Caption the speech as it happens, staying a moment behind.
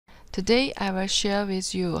Today I will share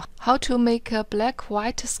with you how to make a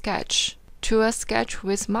black-white sketch to a sketch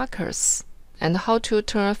with markers, and how to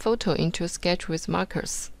turn a photo into a sketch with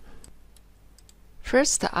markers.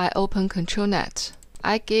 First, I open controlnet.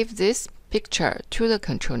 I give this picture to the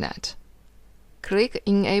controlnet. Click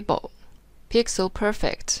Enable, Pixel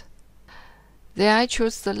Perfect. Then I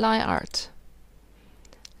choose the lineart.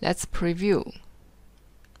 Let's preview.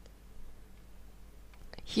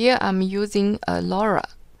 Here I'm using a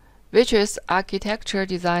loras, which is architecture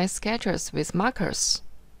design sketches with markers.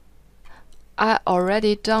 I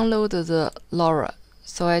already downloaded the loras,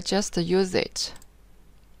 so I just use it.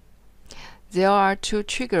 There are two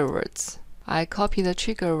trigger words. I copy the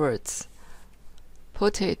trigger words,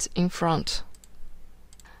 put it in front.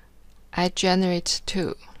 I generate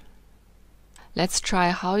two. Let's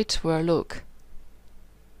try how it will look.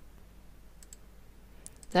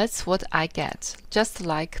 That's what I get, just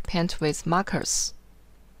like paint with markers.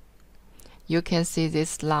 You can see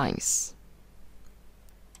these lines.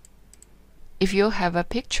 If you have a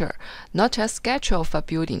picture, not a sketch of a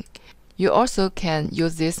building, you also can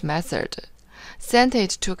use this method. Send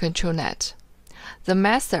it to controlnet. The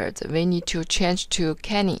method we need to change to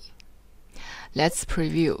canny. Let's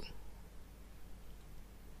preview.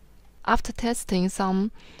 After testing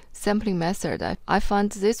some sampling method, I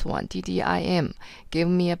found this one, DDIM, gave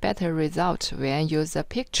me a better result when I use a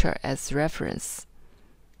picture as reference.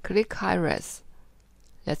 Click High Res.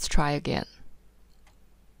 Let's try again.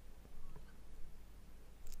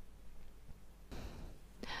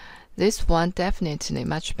 This one definitely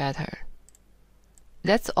much better.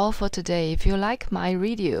 That's all for today. If you like my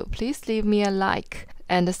video, please leave me a like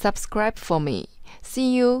and subscribe for me.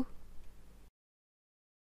 See you!